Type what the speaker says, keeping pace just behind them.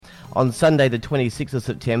On Sunday, the 26th of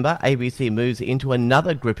September, ABC moves into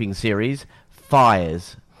another gripping series,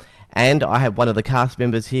 Fires. And I have one of the cast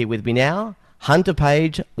members here with me now, Hunter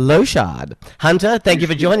Page-Lochard. Hunter, thank you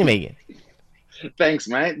for joining me. Thanks,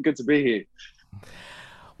 mate. Good to be here.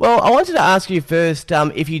 Well, I wanted to ask you first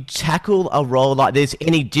if you tackle a role like this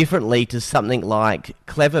any differently to something like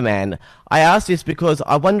Clever Man. I ask this because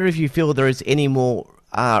I wonder if you feel there is any more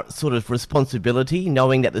sort of responsibility,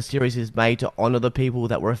 knowing that the series is made to honour the people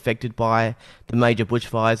that were affected by the major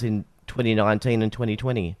bushfires in 2019 and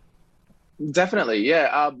 2020. Definitely,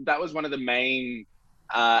 yeah. That was one of the main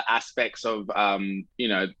aspects of of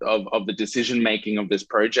the decision making of this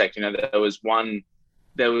project. There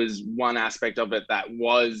was one aspect of it that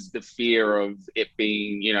was the fear of it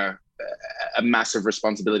being, a massive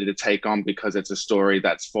responsibility to take on because it's a story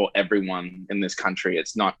that's for everyone in this country.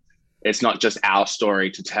 It's not just our story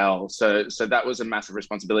to tell. So that was a massive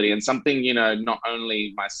responsibility and something, not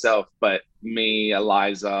only myself, but me,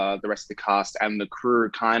 Eliza, the rest of the cast and the crew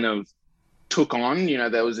kind of took on.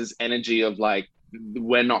 There was this energy of like,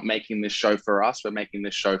 we're not making this show for us, we're making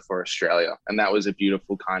this show for Australia. And that was a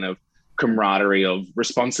beautiful kind of camaraderie of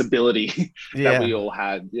responsibility that Yeah. we all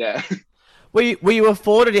had. Yeah. Were you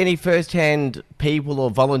afforded any first-hand people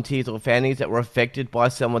or volunteers or families that were affected by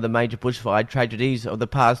some of the major bushfire tragedies of the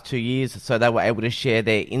past 2 years, so they were able to share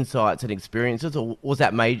their insights and experiences, or was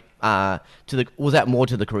that was that more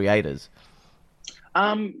to the creators?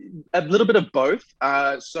 A little bit of both.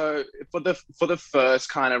 So for the first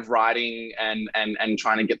kind of writing and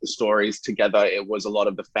trying to get the stories together, it was a lot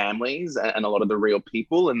of the families and a lot of the real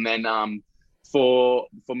people. And then for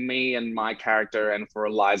me and my character and for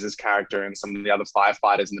Eliza's character and some of the other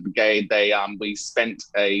firefighters in the brigade, we spent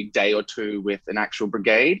a day or two with an actual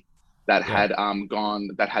brigade that Yeah.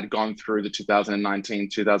 had gone through the 2019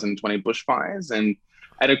 2020 bushfires. And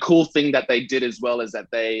a cool thing that they did as well is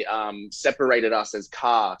that they separated us as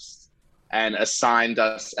cast and assigned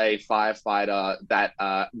us a firefighter that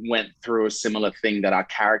went through a similar thing that our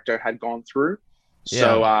character had gone through.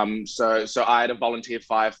 Yeah. So I had a volunteer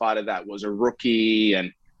firefighter that was a rookie,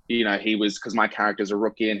 and he was, because my character's a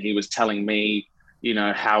rookie, and he was telling me,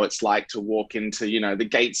 how it's like to walk into, the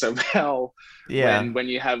gates of hell Yeah. when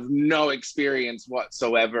you have no experience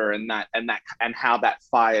whatsoever, and how that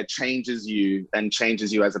fire changes you and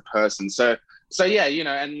changes you as a person. So yeah,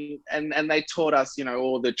 and they taught us,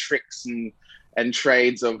 all the tricks and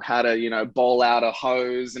trades of how to, bowl out a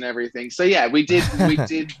hose and everything. So yeah, we did have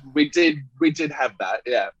that.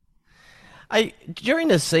 Yeah. During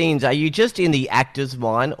the scenes, are you just in the actor's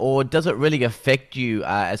mind, or does it really affect you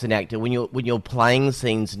as an actor when you're playing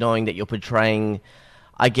scenes, knowing that you're portraying,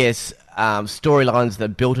 I guess, storylines that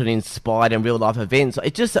are built and inspired in real life events?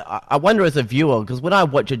 It just, I wonder as a viewer, because when I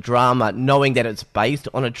watch a drama, knowing that it's based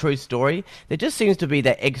on a true story, there just seems to be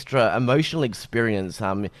that extra emotional experience,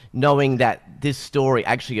 knowing that this story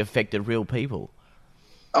actually affected real people.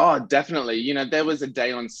 Oh, definitely. There was a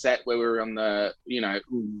day on set where we were on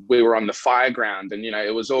the fire ground, and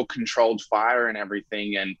it was all controlled fire and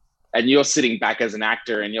everything, and you're sitting back as an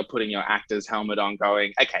actor and you're putting your actor's helmet on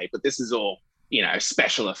going, okay, but this is all,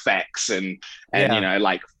 special effects and Yeah.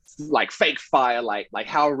 like fake fire, like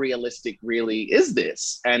how realistic really is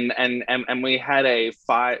this? And we had a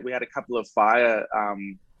couple of fighters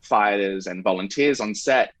and volunteers on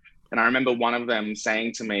set, and I remember one of them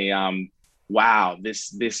saying to me, wow,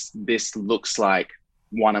 this looks like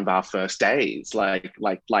one of our first days. Like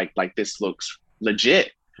this looks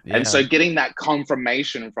legit. And Yeah. so getting that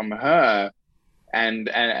confirmation from her and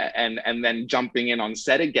then jumping in on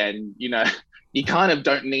set again, you kind of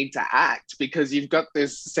don't need to act because you've got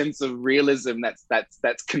this sense of realism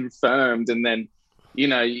that's confirmed. And then,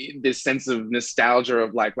 this sense of nostalgia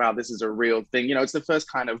of like, wow, this is a real thing. It's the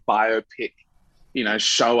first kind of biopic,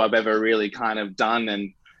 show I've ever really kind of done.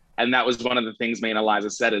 And that was one of the things me and Eliza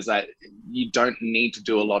said, is that you don't need to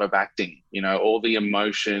do a lot of acting. All the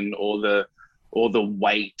emotion, all the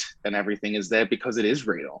weight and everything is there because it is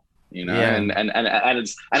real. Yeah. And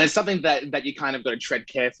it's something that you kind of got to tread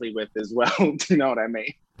carefully with as well. Do you know what I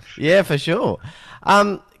mean? Yeah, for sure.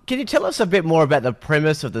 Can you tell us a bit more about the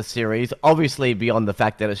premise of the series? Obviously, beyond the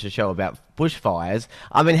fact that it's a show about bushfires.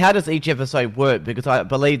 I mean, how does each episode work? Because I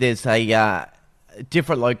believe there's a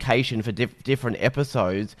different location for different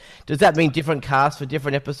episodes. Does that mean different casts for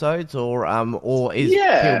different episodes, or is people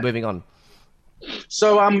Yeah. moving on?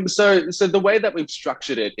 So the way that we've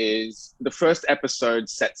structured it is the first episode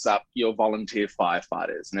sets up your volunteer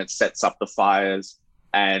firefighters, and it sets up the fires,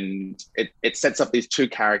 and it sets up these two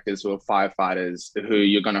characters who are firefighters who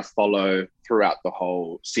you're going to follow throughout the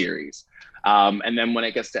whole series. And then when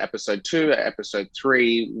it gets to episode 2, episode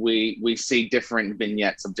 3, we see different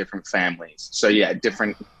vignettes of different families. So yeah,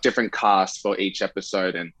 different casts for each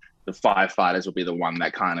episode, and the firefighters will be the one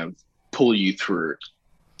that kind of pull you through.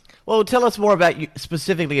 Well, tell us more about you,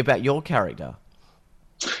 specifically about your character.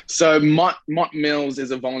 So Mott Mills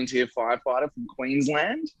is a volunteer firefighter from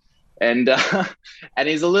Queensland, and and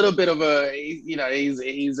he's a little bit of a, you know,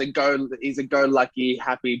 he's a go lucky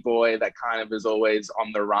happy boy that kind of is always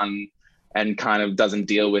on the run and kind of doesn't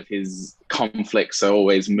deal with his conflicts, so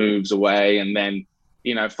always moves away, and then,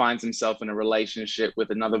 you know, finds himself in a relationship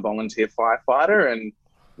with another volunteer firefighter and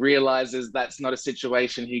realizes that's not a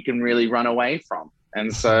situation he can really run away from,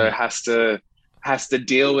 and so has to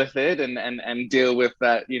deal with it and deal with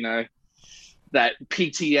that, you know, that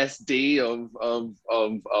PTSD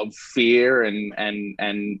of fear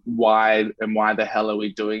and why the hell are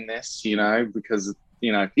we doing this, you know, because,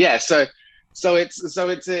 you know, yeah, so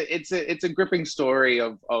it's a gripping story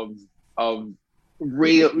of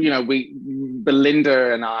real, you know,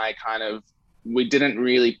 Belinda and I kind of, we didn't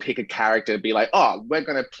really pick a character to be like, oh, we're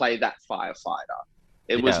going to play that firefighter.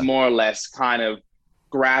 It was more or less kind of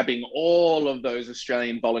grabbing all of those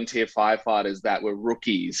Australian volunteer firefighters that were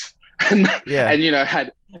rookies and you know,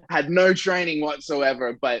 had no training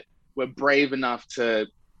whatsoever, but were brave enough to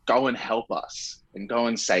go and help us and go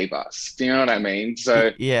and save us. Do you know what I mean?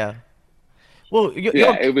 So yeah. Well,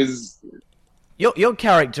 it was your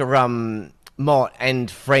character, Mott,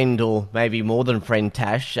 and friend, or maybe more than friend,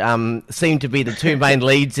 Tash, seem to be the two main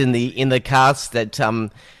leads in the cast that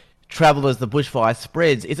travel as the bushfire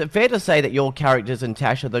spreads. Is it fair to say that your characters and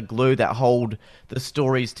Tash are the glue that hold the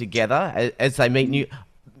stories together as they meet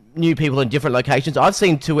new people in different locations? I've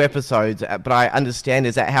seen 2 episodes, but I understand,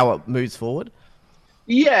 is that how it moves forward?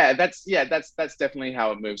 Yeah, that's definitely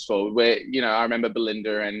how it moves forward. Where, you know, I remember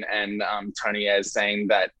Belinda and Tony as saying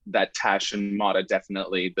that Tash and Mott are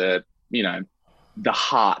definitely the, you know, the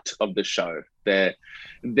heart of the show. They're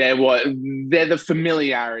the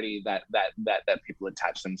familiarity that people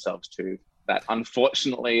attach themselves to, that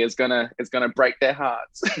unfortunately is gonna break their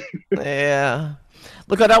hearts. Yeah.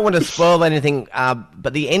 Look, I don't want to spoil anything,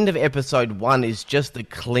 but the end of episode 1 is just the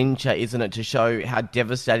clincher, isn't it, to show how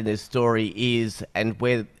devastating this story is and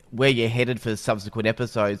where you're headed for subsequent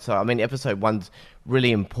episodes. So, I mean, episode 1's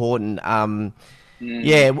really important.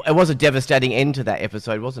 Yeah, it was a devastating end to that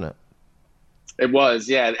episode, wasn't it? It was,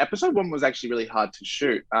 yeah. Episode 1 was actually really hard to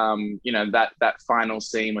shoot. You know, that final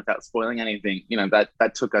scene, without spoiling anything, you know,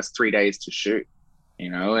 that took us 3 days to shoot,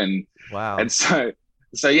 you know, and wow. And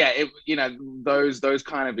so yeah, it, you know, those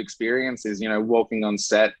kind of experiences, you know, walking on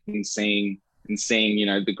set and seeing, you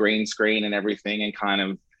know, the green screen and everything, and kind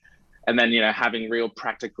of, and then, you know, having real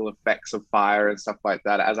practical effects of fire and stuff like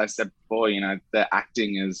that. As I said before, you know, the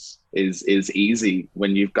acting is easy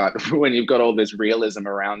when you've got all this realism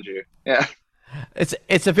around you. Yeah.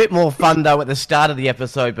 It's a bit more fun though at the start of the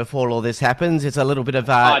episode before all this happens. It's a little bit of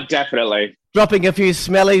definitely dropping a few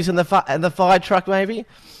smellies in the fire truck, maybe.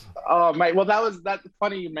 Oh mate, well that's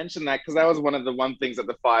funny you mentioned that, because that was one of the things that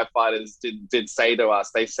the firefighters did say to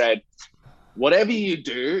us. They said, whatever you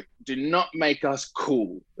do not make us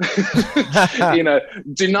cool. You know,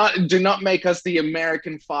 do not make us the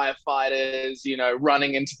American firefighters, you know,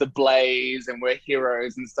 running into the blaze and we're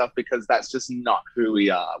heroes and stuff, because that's just not who we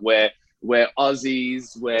are. We're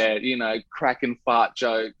Aussies, we're, you know, cracking fart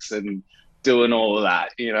jokes and doing all of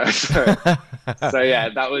that, you know. So yeah,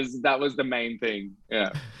 that was the main thing.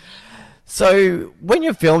 Yeah. So when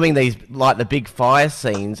you're filming these, like the big fire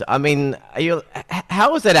scenes, I mean,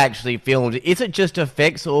 how is that actually filmed? Is it just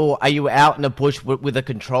effects, or are you out in the bush with a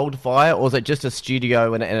controlled fire, or is it just a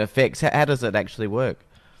studio and effects? How does it actually work?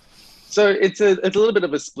 So it's a little bit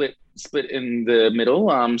of a split in the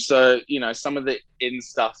middle. So, you know, some of the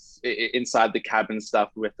inside the cabin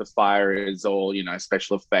stuff with the fire is all, you know,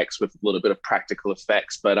 special effects with a little bit of practical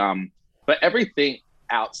effects. But everything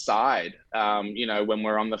outside, you know, when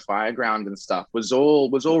we're on the fire ground and stuff, was all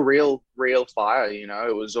real fire. You know,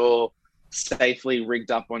 it was all safely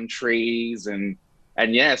rigged up on trees and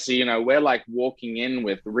yeah. So, you know, we're like walking in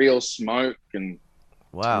with real smoke and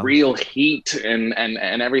wow, real heat and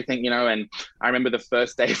everything, you know. And I remember the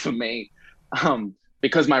first day for me,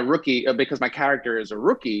 because my character is a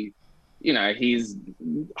rookie, you know, he's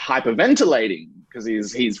hyperventilating because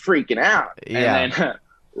he's freaking out. Yeah. And then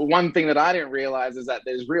one thing that I didn't realize is that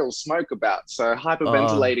there's real smoke about. So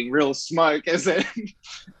hyperventilating real smoke isn't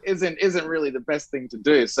really the best thing to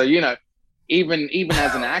do. So, you know, even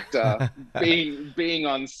as an actor, being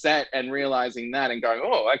on set and realizing that and going,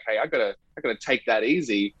 oh, okay, I gotta take that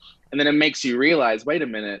easy. And then it makes you realize, wait a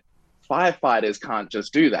minute, firefighters can't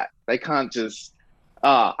just do that. They can't just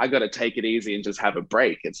I got to take it easy and just have a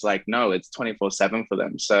break. It's like, no, it's 24/7 for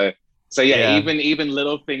them. So yeah, Yeah. even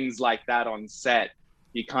little things like that on set,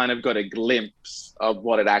 you kind of got a glimpse of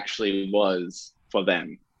what it actually was for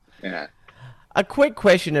them. Yeah. A quick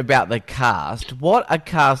question about the cast. What a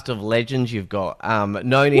cast of legends you've got.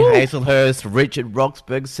 Noni Woo! Hazelhurst, Richard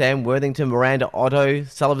Roxburgh, Sam Worthington, Miranda Otto,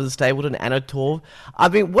 Sullivan Stapleton, Anna Torv. I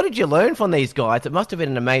mean, what did you learn from these guys? It must have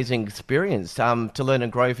been an amazing experience to learn and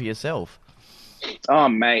grow for yourself. Oh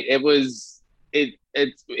mate, it was a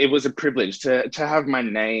privilege to have my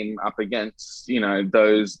name up against,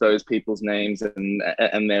 those people's names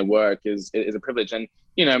and their work is a privilege. And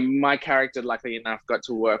my character, luckily enough, got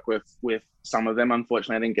to work with some of them.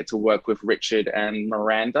 Unfortunately, I didn't get to work with Richard and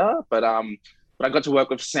Miranda, but I got to work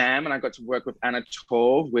with Sam and I got to work with Anna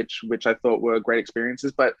Torv, which I thought were great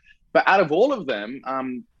experiences. But out of all of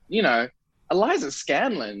them, you know, Eliza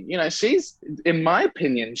Scanlon, she's, in my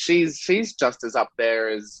opinion, she's just as up there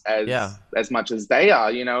as Yeah. as much as they are,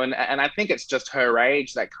 and I think it's just her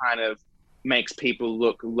age that kind of makes people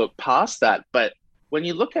look past that. But when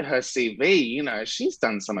you look at her CV, she's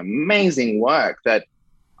done some amazing work that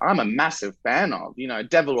I'm a massive fan of.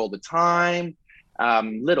 Devil All the Time,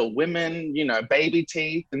 Little Women, Baby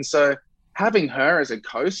Teeth, and so having her as a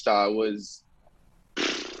co-star was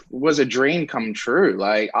a dream come true.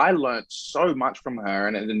 Like, I learned so much from her,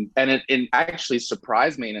 and it actually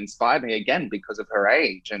surprised me and inspired me again because of her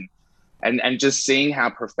age, and just seeing how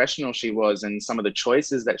professional she was and some of the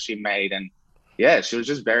choices that she made. And yeah, she was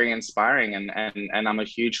just very inspiring, and I'm a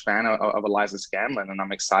huge fan of Eliza Scanlon, and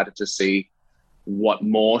I'm excited to see what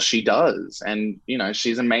more she does. And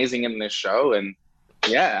she's amazing in this show. And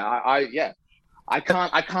yeah, I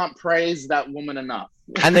can't praise that woman enough.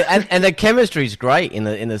 And the chemistry's great in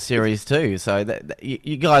the series too. So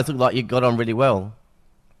you guys look like you got on really well.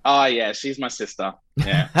 Oh yeah, she's my sister.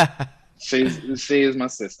 Yeah, she is my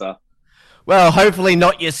sister. Well, hopefully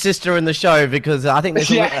not your sister in the show because I think this.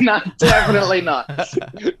 Yeah, no, definitely not.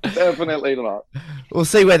 Definitely not. We'll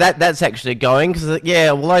see where that's actually going. Because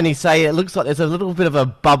yeah, we'll only say it looks like there's a little bit of a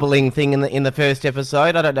bubbling thing in the first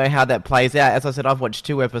episode. I don't know how that plays out. As I said, I've watched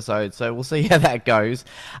 2 episodes, so we'll see how that goes.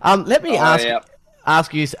 Let me Oh yeah.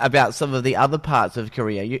 ask you about some of the other parts of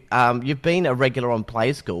career. You've been a regular on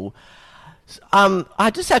Play School.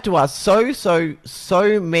 I just have to ask.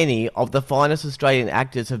 So many of the finest Australian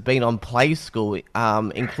actors have been on Play School,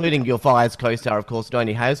 including your Fires co-star, of course,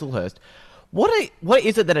 Noni Hazelhurst. What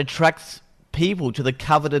is it that attracts people to the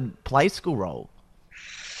coveted Play School role?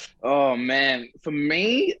 Oh man, for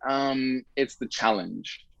me, it's the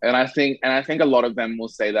challenge, and I think a lot of them will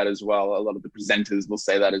say that as well. A lot of the presenters will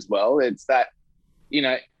say that as well. It's that, you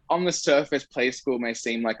know, on the surface, Play School may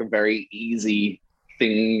seem like a very easy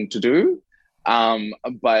thing to do,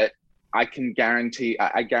 but I guarantee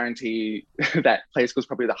that Play School is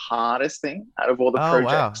probably the hardest thing out of all the Oh wow.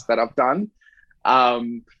 projects that I've done.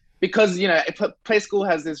 Um, because Play School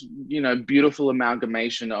has this beautiful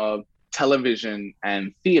amalgamation of television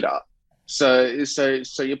and theater. So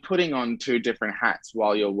you're putting on two different hats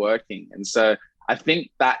while you're working, and so I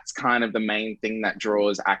think that's kind of the main thing that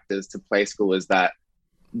draws actors to Play School, is that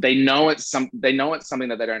they know it's something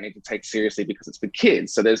that they don't need to take seriously because it's for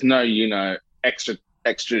kids. So there's no extra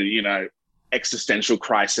existential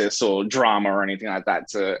crisis or drama or anything like that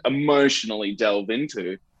to emotionally delve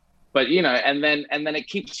into. But and then it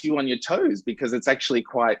keeps you on your toes because it's actually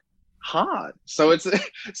quite hard. So it's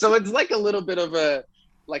so it's like a little bit of a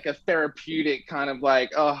therapeutic kind of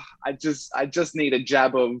like, oh, I just need a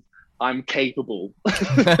jab of I'm capable.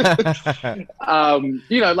 Like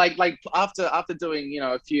after doing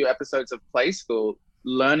a few episodes of Play School,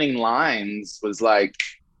 learning lines was like,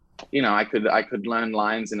 I could learn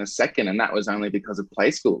lines in a second, and that was only because of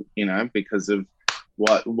Play School, because of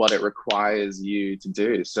what it requires you to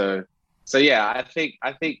do. So yeah, I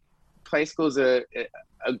think Play School is a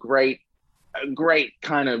great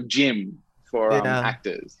kind of gym for Yeah.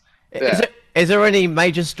 actors. Is Yeah. there, is there any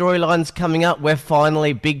major storylines coming up where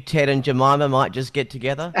finally Big Ted and Jemima might just get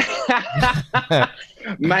together?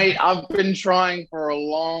 Mate, I've been trying for a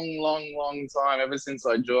long, long, long time ever since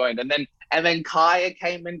I joined, and then Kaya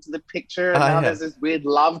came into the picture, and Oh, now yeah. there's this weird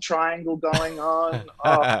love triangle going on.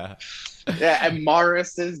 Oh, yeah, and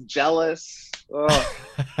Morris is jealous. Oh.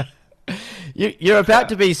 You're about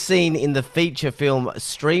to be seen in the feature film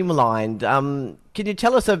Streamlined. Can you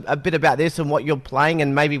tell us a bit about this and what you're playing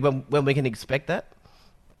and maybe when we can expect that?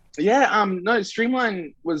 Yeah, no,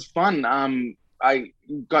 Streamline was fun. I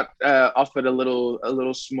got offered a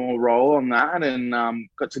little small role on that, and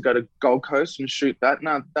got to go to Gold Coast and shoot that.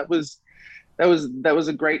 No, that was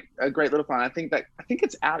a great little fun. I think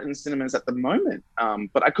it's out in cinemas at the moment,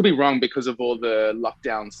 but I could be wrong because of all the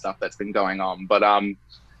lockdown stuff that's been going on. But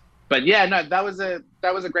yeah, no, that was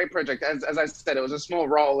a great project. As I said, it was a small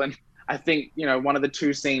role, and I think one of the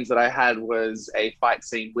two scenes that I had was a fight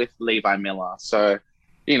scene with Levi Miller. So,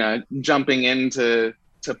 jumping in to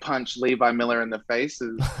punch Levi Miller in the face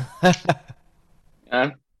is, uh,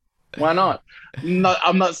 why not? No,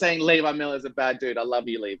 I'm not saying Levi Miller is a bad dude. I love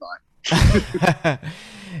you, Levi.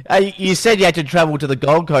 You said you had to travel to the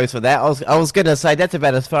Gold Coast for that. I was going to say that's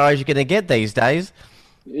about as far as you're going to get these days.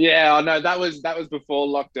 Yeah, I know that was before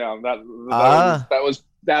lockdown. Ah. That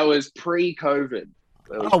was pre-COVID.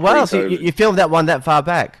 That was Oh wow! So you, pre-COVID. you filmed that one that far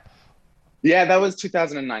back? Yeah, that was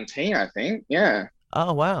 2019, I think. Yeah,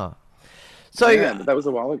 Oh wow! So yeah, that was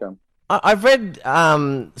a while ago. I've read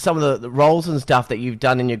some of the roles and stuff that you've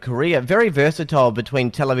done in your career. Very versatile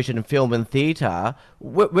between television, film, and theatre.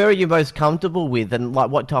 Where are you most comfortable with, and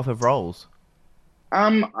like what type of roles?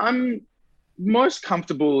 I'm most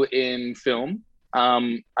comfortable in film.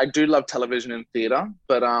 I do love television and theater,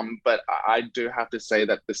 but I do have to say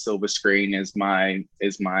that the silver screen is my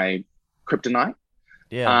kryptonite.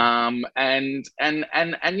 Yeah, And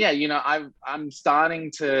yeah, I'm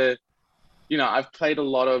starting to, I've played a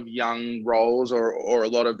lot of young roles or a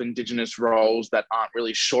lot of indigenous roles that aren't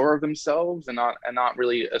really sure of themselves and aren't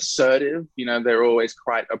really assertive. They're always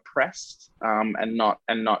quite oppressed, and not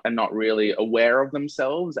really aware of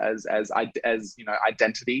themselves as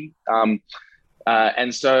identity.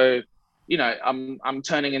 And so, I'm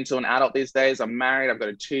turning into an adult these days. I'm married. I've got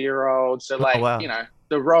a 2-year old. So oh like, wow.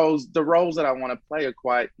 the roles that I want to play are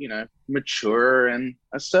quite, mature and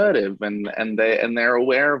assertive, and they're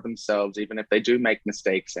aware of themselves, even if they do make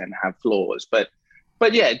mistakes and have flaws. But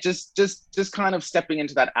yeah, just kind of stepping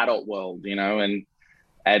into that adult world, and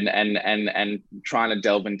trying to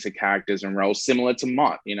delve into characters and roles similar to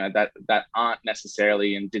Mott, that aren't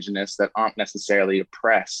necessarily indigenous, that aren't necessarily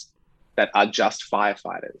oppressed, that are just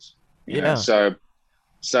firefighters. Yeah. So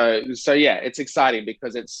yeah, it's exciting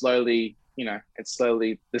because the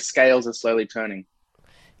scales are slowly turning.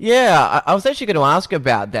 Yeah, I was actually going to ask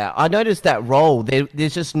about that. I noticed that role.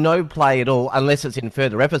 There's just no play at all, unless it's in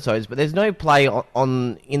further episodes. But there's no play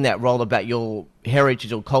on in that role about your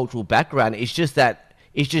heritage or cultural background. It's just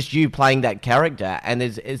you playing that character, and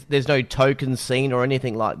there's no token scene or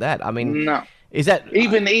anything like that. I mean, No, is that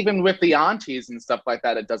even with the aunties and stuff like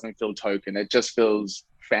that, it doesn't feel token. It just feels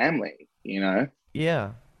family.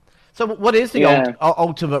 yeah? So what is the Yeah.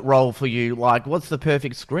 ultimate role for you? Like, what's the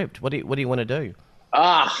perfect script? What do you want to do?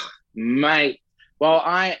 Mate. Well,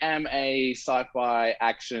 I am a sci-fi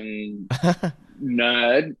action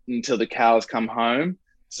nerd until the cows come home.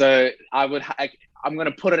 So I'm going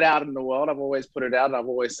to put it out in the world. I've always put it out. I've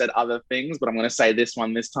always said other things, but I'm going to say this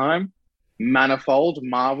one this time. Manifold,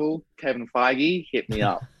 Marvel, Kevin Feige, hit me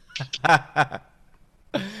up.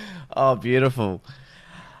 Oh, beautiful.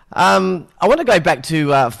 I want to go back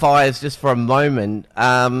to fires just for a moment.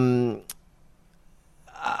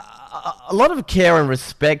 A lot of care and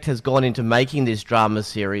respect has gone into making this drama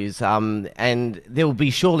series, and there will be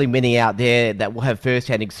surely many out there that will have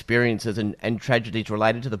first-hand experiences and tragedies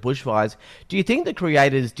related to the bushfires. Do you think the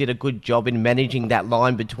creators did a good job in managing that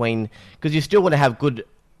line between, because you still want to have good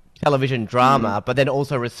television Mm. drama, but then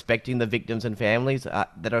also respecting the victims and families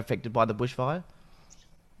that are affected by the bushfire?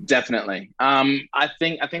 Definitely. I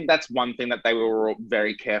think that's one thing that they were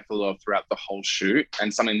very careful of throughout the whole shoot,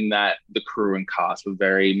 and something that the crew and cast were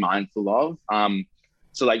very mindful of.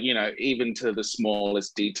 So like, even to the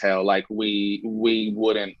smallest detail, like we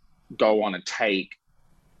wouldn't go on a take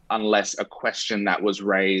unless a question that was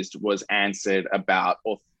raised was answered about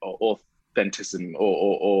authenticity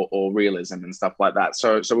or realism and stuff like that.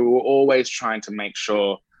 So we were always trying to make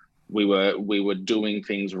sure we were doing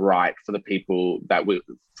things right for the people that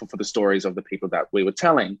for the stories of the people that we were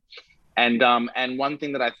telling. And one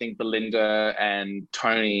thing that I think Belinda and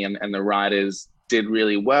Tony and the writers did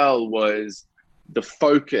really well was the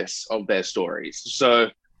focus of their stories. So,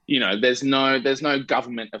 there's no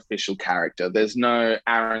government official character. There's no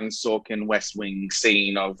Aaron Sorkin West Wing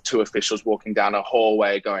scene of two officials walking down a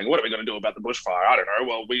hallway going, "What are we going to do about the bushfire? I don't know.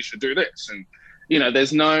 Well, we should do this." And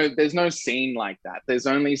there's no scene like that. There's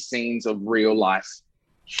only scenes of real life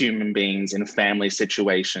human beings in family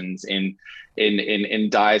situations, in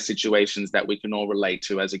dire situations that we can all relate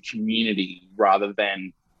to as a community, rather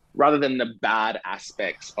than the bad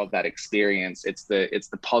aspects of that experience. It's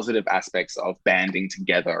the positive aspects of banding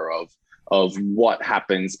together, of what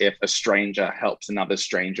happens if a stranger helps another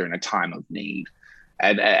stranger in a time of need.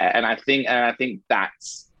 And I think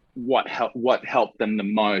that's what helped them the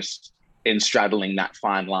most in straddling that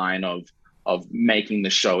fine line making the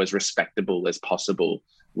show as respectable as possible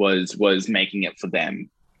was making it for them,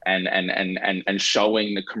 and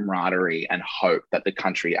showing the camaraderie and hope that the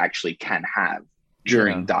country actually can have Yeah.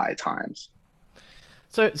 during dire times.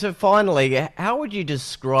 So finally, how would you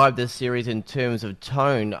describe this series in terms of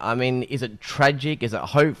tone? I mean, is it tragic? Is it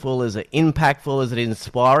hopeful? Is it impactful? Is it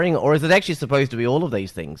inspiring? Or is it actually supposed to be all of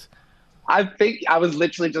these things? I think I was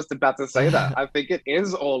literally just about to say that. I think it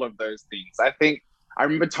is all of those things. I think I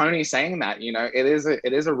remember Tony saying that,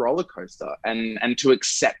 it is a roller coaster, and to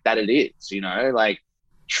accept that it is, like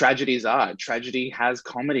tragedy has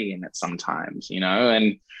comedy in it sometimes,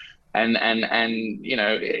 and in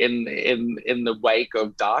the wake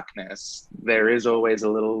of darkness, there is always a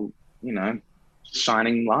little,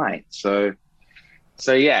 shining light. So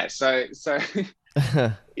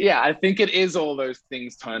yeah, I think it is all those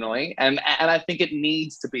things tonally, and I think it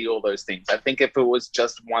needs to be all those things. I think if it was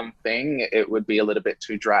just one thing, it would be a little bit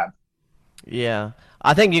too drab. Yeah.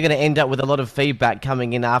 I think you're going to end up with a lot of feedback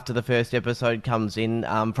coming in after the first episode comes in,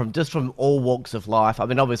 from all walks of life. I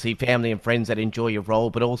mean, obviously family and friends that enjoy your role,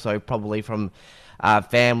 but also probably from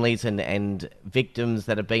families and victims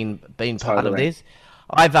that have been part of Totally. this.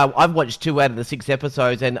 I've watched 2 out of the 6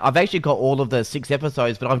 episodes, and I've actually got all of the 6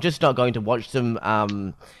 episodes, but I'm just not going to watch them,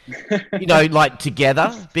 like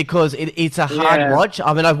together, because it's a hard Yeah, watch.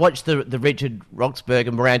 I mean, I've watched the Richard Roxburgh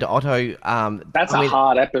and Miranda Otto. that's I a mean,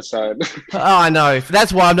 hard episode. oh, I know.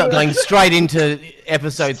 That's why I'm not going straight into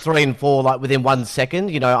episode 3 and 4 like within 1 second.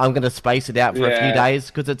 I'm going to space it out for a few Yeah,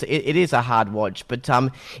 days because it is a hard watch, but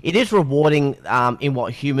it is rewarding in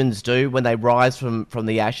what humans do when they rise from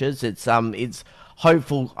the ashes. It's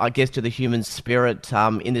hopeful, I guess, to the human spirit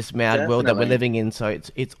in this mad world that we're definitely. living in. So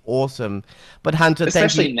it's awesome. But Hunter, thank you.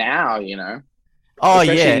 Especially now, Oh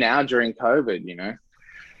especially yeah, now during COVID.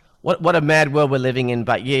 what a mad world we're living in.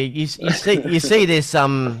 But yeah, you see this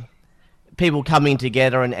people coming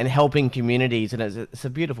together and helping communities, and it's a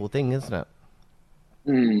beautiful thing, isn't it?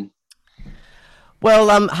 Mm.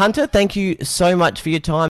 Well, Hunter, thank you so much for your time.